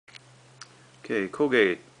Okay,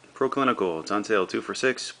 Colgate Pro Clinical, it's on sale 2 for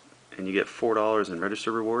 $6 and you get $4 in register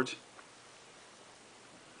rewards.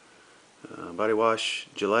 Body wash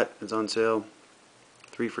Gillette is on sale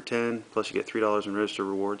 3 for $10 plus you get $3 in register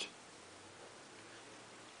rewards.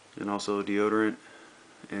 And also deodorant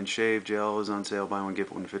and shave gel is on sale, buy one get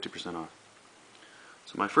one 50% off.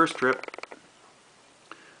 So my first trip,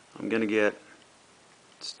 I'm going to get,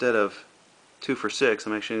 instead of 2 for $6,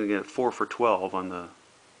 I'm actually going to get 4 for $12 on the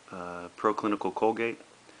Pro Clinical Colgate.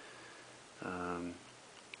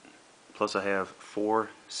 Plus I have 4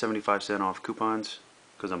 75-cent off coupons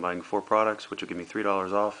because I'm buying 4 products, which will give me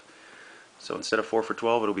 $3 off. So instead of 4 for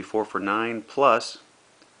 $12, it'll be 4 for $9, plus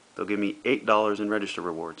they'll give me $8 in register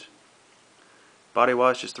rewards. Body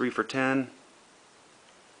wash is 3 for $10.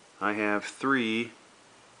 I have 3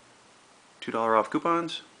 $2 off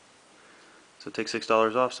coupons, so take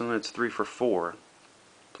 $6 off, so then it's 3 for $4.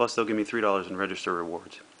 Plus they'll give me $3 in register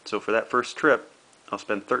rewards. So for that first trip, I'll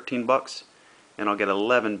spend 13 bucks and I'll get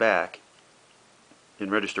 11 back in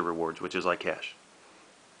register rewards, which is like cash.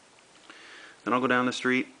 Then I'll go down the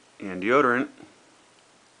street, and deodorant,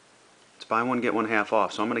 it's buy one get one half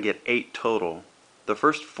off, so I'm going to get 8 total. The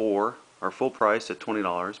first 4 are full price at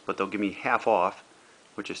 $20, but they'll give me half off,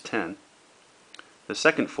 which is 10. The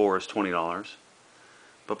second 4 is $20,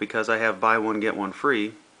 but because I have buy one get one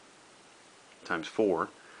free times 4,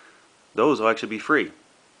 those will actually be free.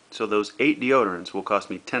 So those 8 deodorants will cost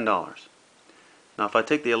me $10. Now if I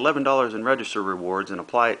take the $11 in register rewards and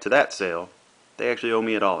apply it to that sale, they actually owe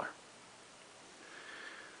me $1.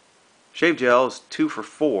 Shave gel is 2 for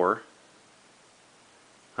 $4.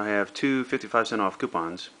 I have 2 55-cent off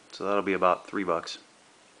coupons, so that'll be about 3 bucks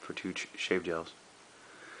for 2 shave gels.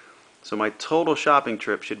 So my total shopping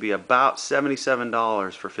trip should be about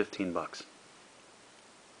 $77 for 15 bucks.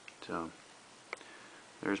 So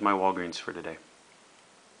there's my Walgreens for today.